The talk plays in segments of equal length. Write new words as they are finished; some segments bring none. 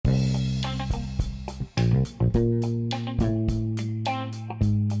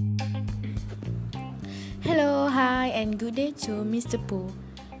Hello, hi, and good day to Mr. Pooh.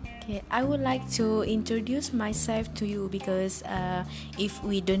 Okay, I would like to introduce myself to you because if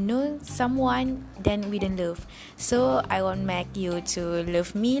we don't know someone, then we don't love. So I want make you to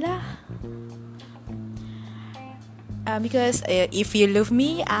love me lah. Because if you love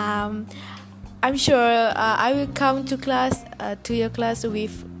me, I'm sure I will come to your class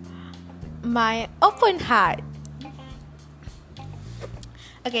with my open heart.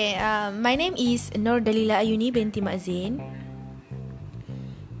 Okay, my name is Nur Dalila Ayuni binti Mazin.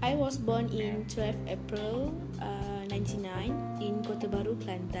 I was born in 12 April 99 in Kota Baru,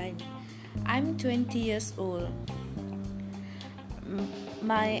 Kelantan. I'm 20 years old.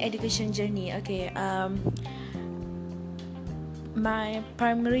 My education journey, okay. My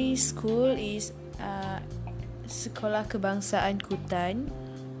primary school is Sekolah Kebangsaan Kutan.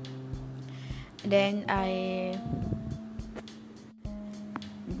 Then I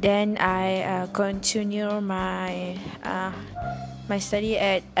continue my study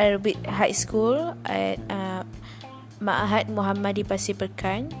at Arabic High School at Ma'had Muhammadi Pasir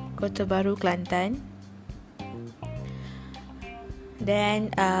Pekan, Kota Baru, Kelantan. Then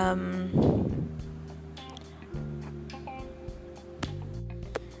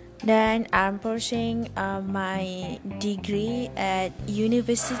I'm pursuing my degree at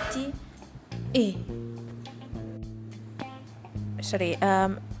university.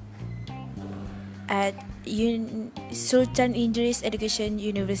 At Sultan Idris Education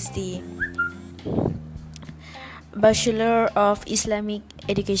University, Bachelor of Islamic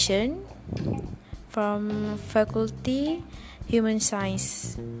Education from Faculty Human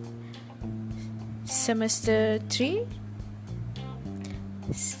Science, semester 3,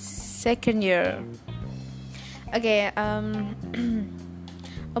 second year. Okay,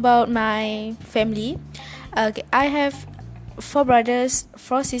 about my family. Okay, I have 4 brothers,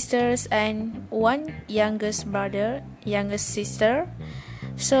 4 sisters, and 1 youngest sister.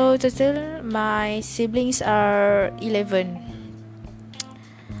 So total my siblings are 11.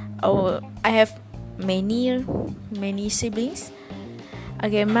 I have many siblings.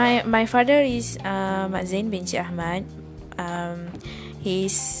 Okay, my father is Mak Zain bin Cik Ahmad.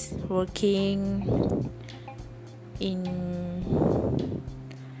 He's working in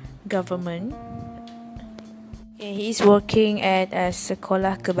government. He's working at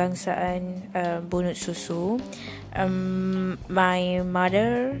Sekolah Kebangsaan Bunut Susu. My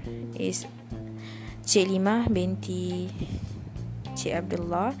mother is Cik Limah binti Cik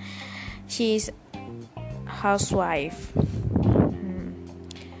Abdullah. She is housewife.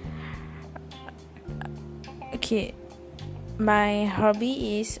 Okay, my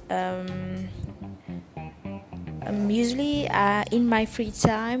hobby is usually in my free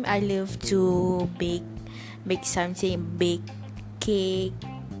time I love to bake something, bake cake,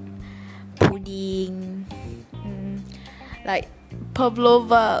 pudding, like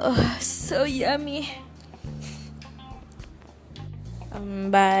pavlova. So yummy.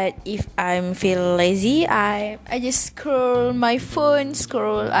 But if I'm feel lazy, I just scroll my phone,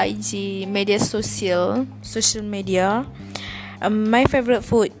 scroll IG, social media. My favorite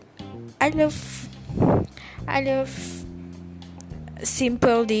food, I love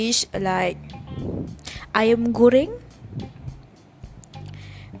simple dish like ayam goreng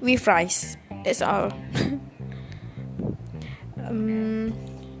with rice. That's all.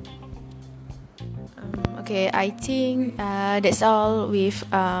 Okay, I think that's all with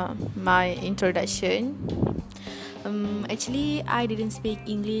my introduction. Actually, I didn't speak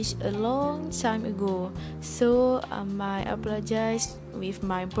English a long time ago, so I apologize with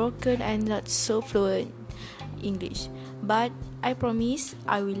my broken and not so fluent English. But I promise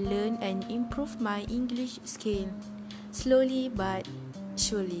I will learn and improve my English skill slowly but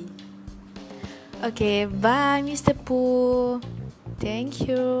surely. Okay, bye Mr. Pooh. Thank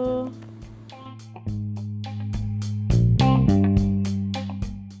you.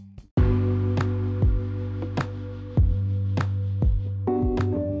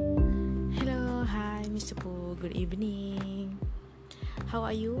 Hello, hi Mr. Pooh. Good evening. How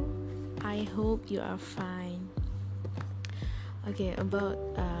are you? I hope you are fine. Okay, about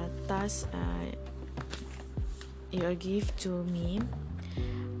task you are give to me.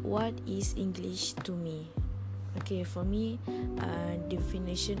 What is English to me? Okay, for me,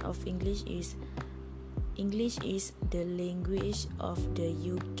 definition of English is the language of the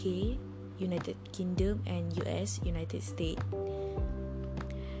UK, United Kingdom, and US, United States.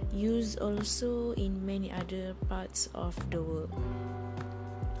 Used also in many other parts of the world.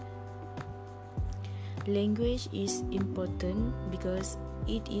 Language is important because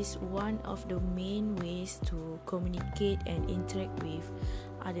it is one of the main ways to communicate and interact with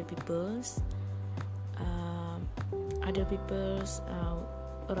other people's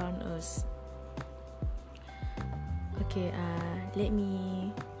around us. Okay, let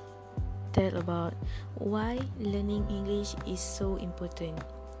me tell about why learning English is so important.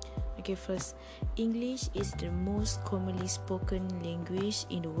 Okay, first, English is the most commonly spoken language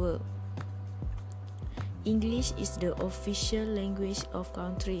in the world. English is the official language of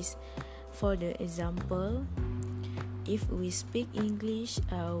countries. For the example, if we speak English,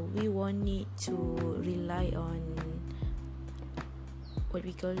 we won't need to rely on what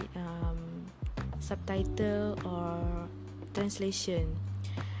we call subtitle or translation.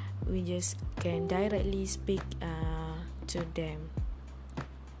 We just can directly speak to them.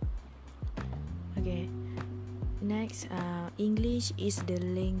 Okay, next, English is the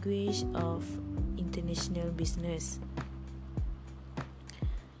language of international business.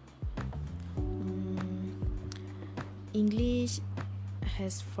 English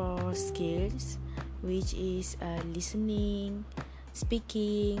has 4 skills, which is listening,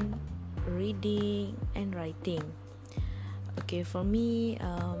 speaking, reading, and writing. Okay, for me,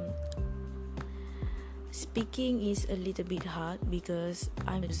 speaking is a little bit hard because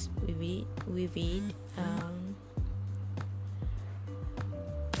I'm with it.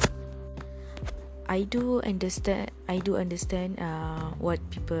 I do understand what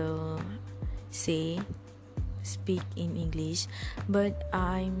people say, speak in English, but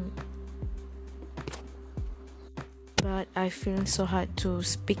I feel so hard to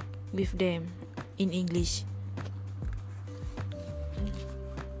speak with them in English.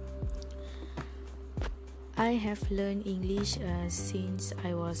 I have learned English since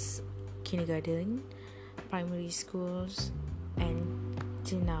I was kindergarten, primary schools, and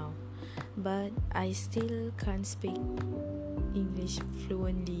till now, but I still can't speak English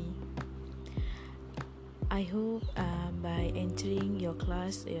fluently. I hope by entering your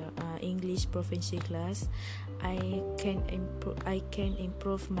class, English proficiency class, I can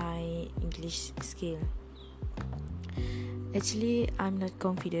improve my English skill. Actually, I'm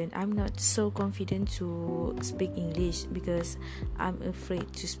not so confident to speak English because I'm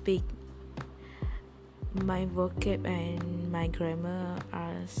afraid to speak. My vocab and my grammar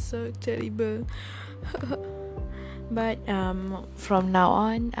are so terrible. But from now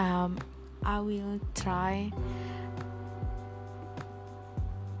on, I will try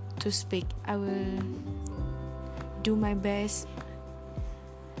to speak. I will do my best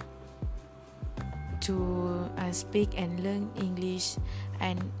to speak and learn English,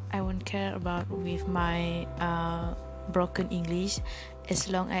 and I won't care about with my broken English as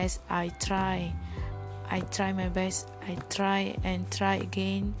long as I try my best. I try and try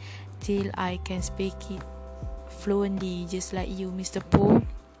again till I can speak it fluently, just like you, Mr. Pooh.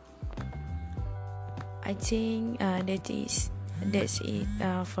 I think that's it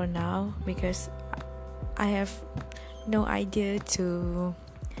for now, because I have no idea to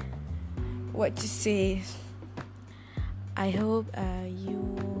what to say. I hope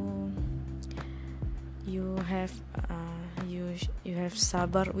you have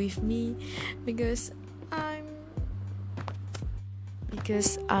sabar with me because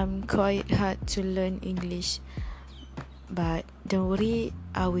I'm quite hard to learn English, but don't worry,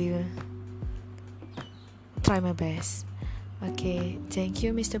 I will try my best. Okay, thank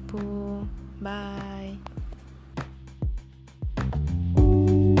you, Mr. Pooh. Bye.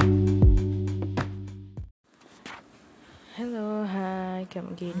 Hello, hi,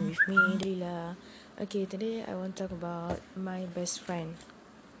 come again with me, Lila. Okay, today I want to talk about my best friend.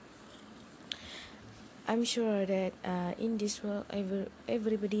 I'm sure that in this world,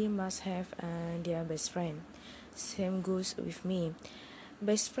 everybody must have their best friend. Same goes with me.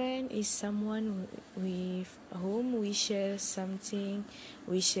 Best friend is someone with whom we share something.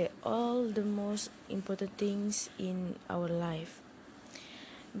 We share all the most important things in our life.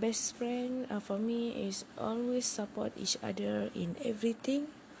 Best friend for me is always support each other in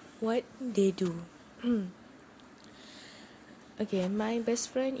everything what they do. Okay, my best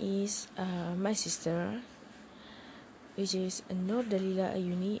friend is my sister, which is Nur Dalila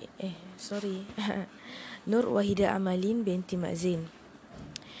Ayuni. Nur Wahida Amalin binti Mazin.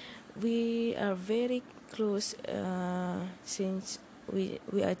 We are very close since we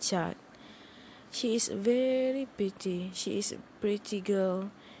are child. She is very pretty. She is a pretty girl.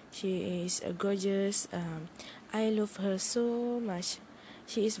 She is gorgeous. I love her so much.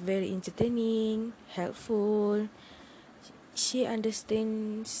 She is very entertaining, helpful. She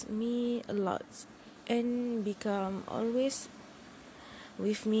understands me a lot and become always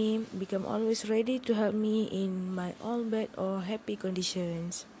with me, become always ready to help me in my all bad or happy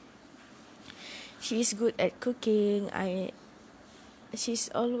conditions. She is good at cooking. She's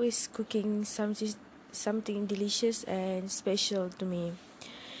always cooking something delicious and special to me.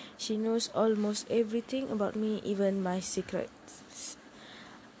 She knows almost everything about me, even my secrets.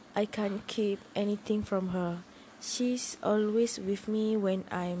 I can't keep anything from her. She's always with me when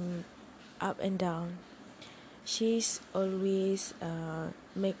I'm up and down. She's always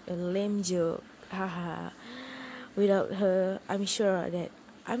make a lame joke. Haha. Without her, I'm sure that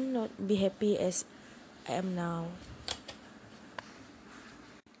I'm not be happy as I am now.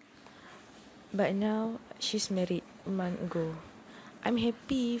 But now she's married a month ago. I'm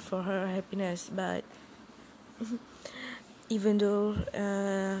happy for her happiness, but even though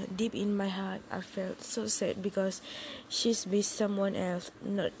deep in my heart I felt so sad because she's with someone else,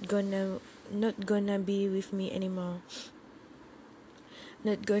 not gonna be with me anymore,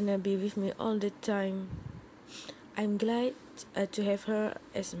 not gonna be with me all the time. I'm glad to have her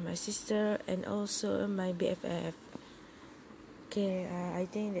as my sister and also my BFF. Okay, I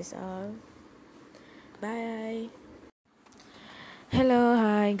think that's all. Bye. Hello,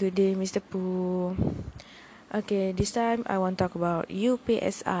 hi, good day, Mr. Pooh. Okay, this time I want to talk about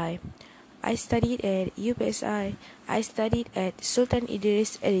UPSI. I studied at UPSI. I studied at Sultan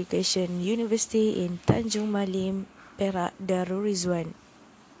Idris Education University in Tanjung Malim, Perak, Darul Rizwan.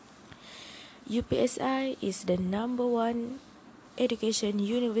 UPSI is the number one education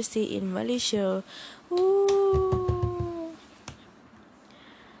university in Malaysia. Woo!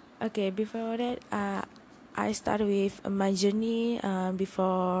 Okay, before that, I started with my journey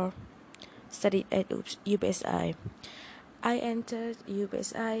before studied at UPSI. I entered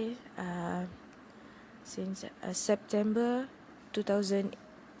UPSI since September 2018.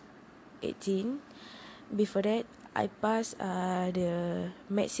 Before that, I passed the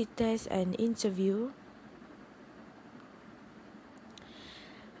medicine test and interview.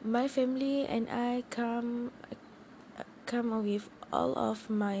 My family and I come with all of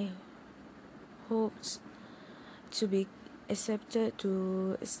my hopes to be accepted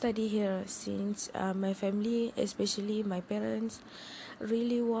to study here, since my family, especially my parents,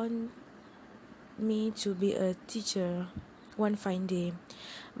 really want me to be a teacher one fine day.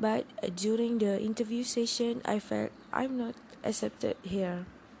 But during the interview session, I felt I'm not accepted here,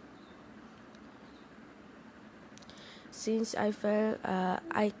 since I felt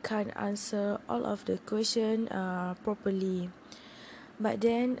I can't answer all of the question properly. But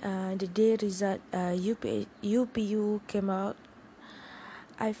then the day result UPU came out,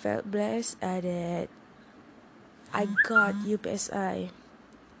 I felt blessed that I got UPSI.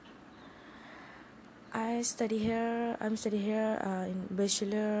 I'm study here in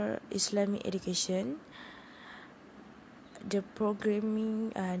Bachelor Islamic Education. The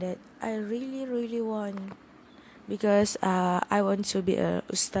programming that I really want, because I want to be a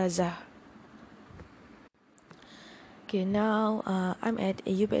ustazah. Okay, now I'm at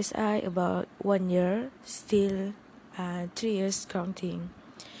a UPSI about 1 year, still 3 years counting.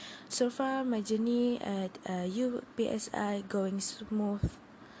 So far, my journey at UPSI going smooth.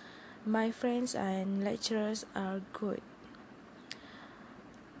 My friends and lecturers are good.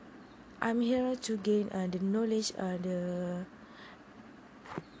 I'm here to gain the knowledge.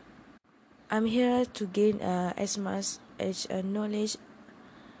 I'm here to gain as much as knowledge.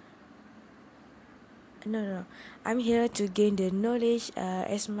 No. I'm here to gain the knowledge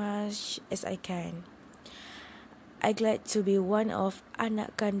as much as I can. I'm glad to be one of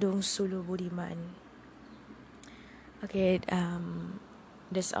anak kandung Sulu Budiman. Okay,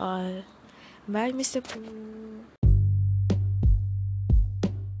 that's all. Bye, Mr. Pooh.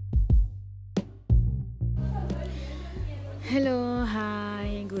 Hello,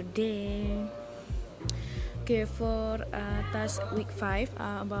 hi, good day. Okay, for task week 5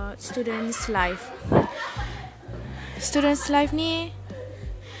 about students' life. Students' life ni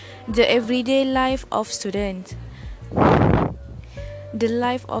the everyday life of student. The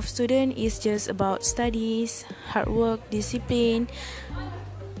life of student is just about studies, hard work, discipline,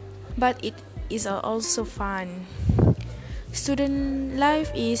 but it is also fun. Student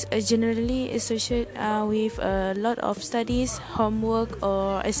life is generally associated with a lot of studies, homework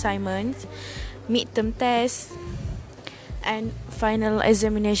or assignments, midterm tests, and final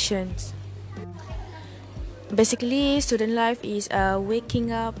examinations. Basically, student life is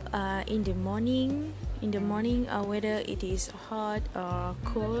waking up in the morning, whether it is hot or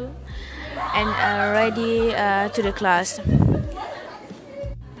cold, and ready to the class.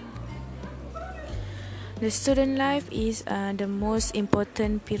 The student life is the most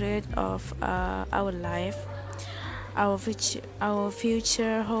important period of our life. Our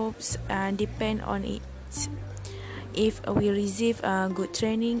future hopes depend on it. If we receive good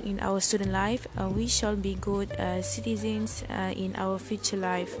training in our student life, we shall be good citizens in our future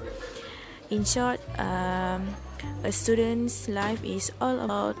life. In short, a student's life is all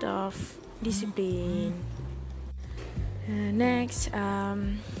about of discipline. Next,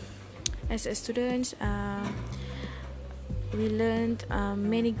 as a student, we learned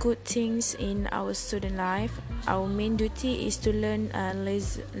many good things in our student life. Our main duty is to learn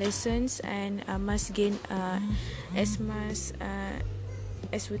lessons and must gain as much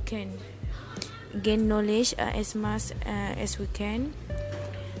as we can. Gain knowledge as much as we can.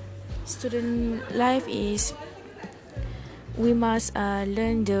 Student life is we must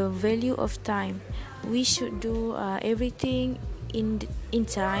learn the value of time. We should do everything in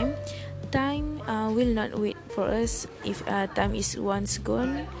time. Time will not wait for us. If time is once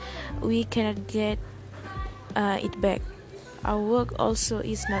gone, we cannot get it back. Our work also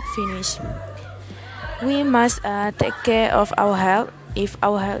is not finished. We must take care of our health. If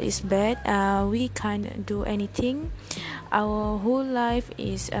our health is bad, we can't do anything. Our whole life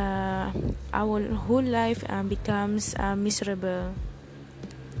becomes miserable.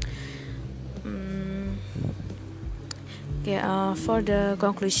 Okay, for the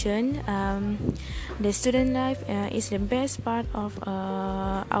conclusion, the student life is the best part of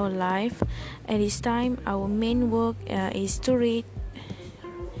our life. At this time, our main work is to read,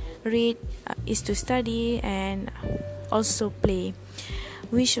 is to study, and also play.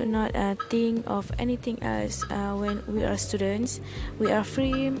 We should not think of anything else when we are students. We are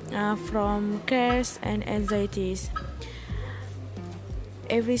free from cares and anxieties.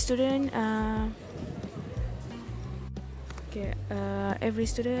 Every student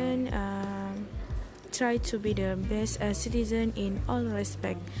try to be the best citizen in all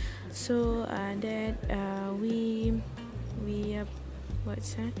respect, so that we may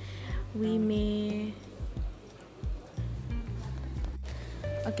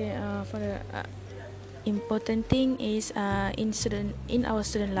for the important thing is in our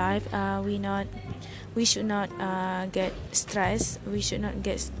student life, we should not get stressed. We should not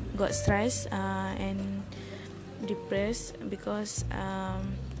got stressed and depressed, because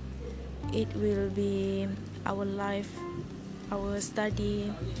it will be our life, our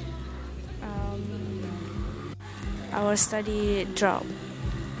study drop.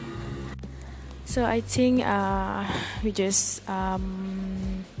 So I think we just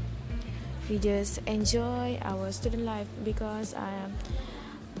enjoy our student life, because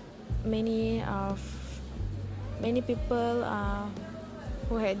many people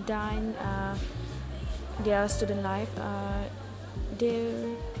who had done their student life, they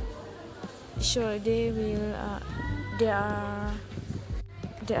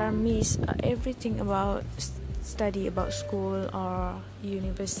are miss everything about study, about school or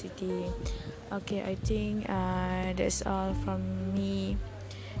university. Okay, I think that's all from me.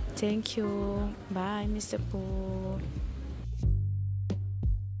 Thank you. Bye, Mr. Pooh.